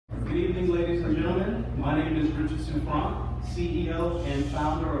gentlemen, my name is Richard Souffrant, CEO and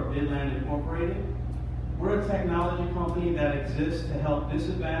founder of BidLAN Incorporated. We're a technology company that exists to help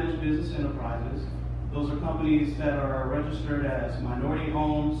disadvantaged business enterprises. Those are companies that are registered as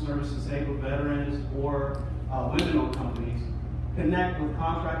minority-owned, service-disabled veterans, or women-owned companies, connect with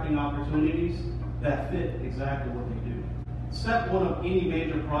contracting opportunities that fit exactly what they do. Step one of any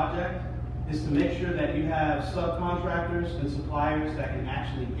major project is to make sure that you have subcontractors and suppliers that can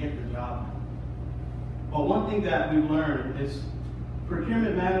actually get the job done. But one thing that we've learned is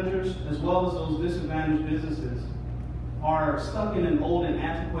procurement managers, as well as those disadvantaged businesses, are stuck in an old and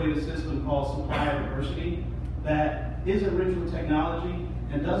antiquated system called supplier diversity that isn't rich with technology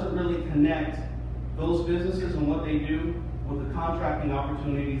and doesn't really connect those businesses and what they do with the contracting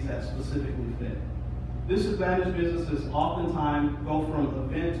opportunities that specifically fit. Disadvantaged businesses oftentimes go from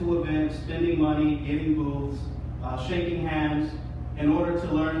event to event, spending money, getting booths, shaking hands, in order to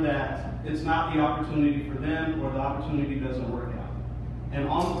learn that it's not the opportunity for them or the opportunity doesn't work out. And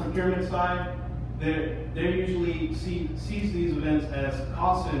on the procurement side, they usually sees these events as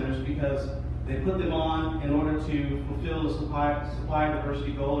cost centers because they put them on in order to fulfill the supply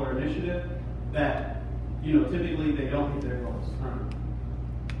diversity goal or initiative that, typically they don't hit their goals currently.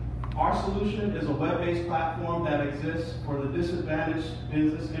 Our solution is a web-based platform that exists for the disadvantaged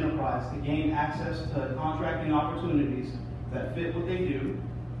business enterprise to gain access to contracting opportunities that fit what they do,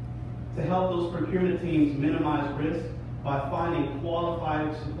 to help those procurement teams minimize risk by finding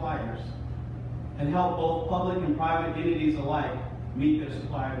qualified suppliers, and help both public and private entities alike meet their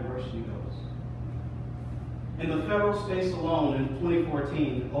supplier diversity goals. In the federal space alone in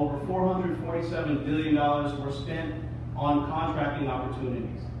 2014, over $447 billion were spent on contracting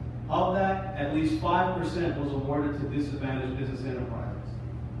opportunities. Of that, at least 5% was awarded to disadvantaged business enterprises.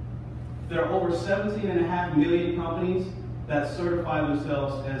 There are over 17.5 million companies that certify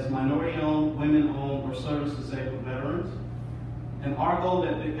themselves as minority-owned, women-owned, or service-disabled veterans. And our goal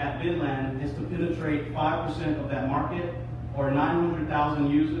at BidLAN is to penetrate 5% of that market, or 900,000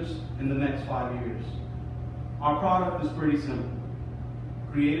 users, in the next 5 years. Our product is pretty simple.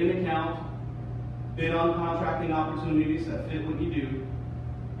 Create an account, bid on contracting opportunities that fit what you do,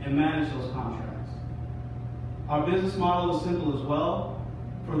 and manage those contracts. Our business model is simple as well.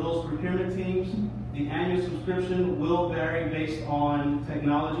 For those procurement teams, the annual subscription will vary based on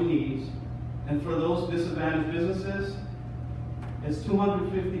technology needs. And for those disadvantaged businesses, it's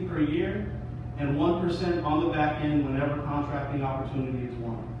 $250 per year and 1% on the back end whenever contracting opportunity is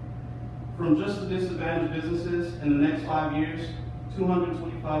won. From just the disadvantaged businesses, in the next 5 years,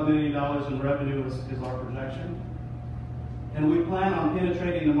 $225 million in revenue is our projection. And we plan on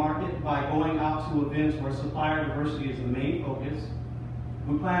penetrating the market by going out to events where supplier diversity is the main focus.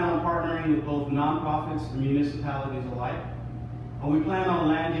 We plan on partnering with both nonprofits and municipalities alike. And we plan on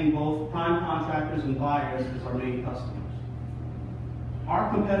landing both prime contractors and buyers as our main customers. Our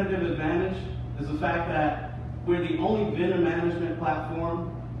competitive advantage is the fact that we're the only vendor management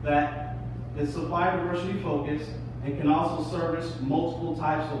platform that is supplier diversity focused and can also service multiple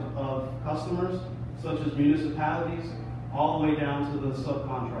types of customers, such as municipalities, all the way down to the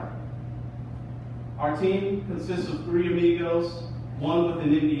subcontractor. Our team consists of 3 amigos, one with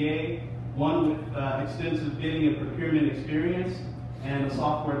an MBA, one with extensive bidding and procurement experience, and a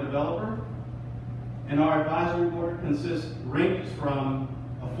software developer. And our advisory board ranges from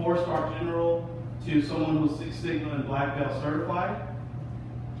a 4-star general to someone who's 6 Sigma and Black Belt certified.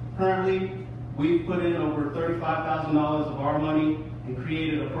 Currently, we've put in over $35,000 of our money and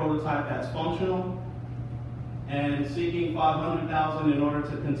created a prototype that's functional, and seeking $500,000 in order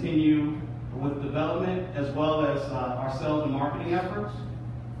to continue with development as well as our sales and marketing efforts.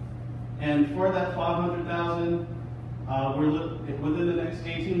 And for that $500,000, within the next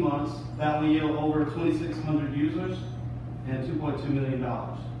 18 months, that will yield over 2,600 users and $2.2 million.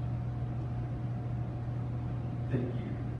 Thank you.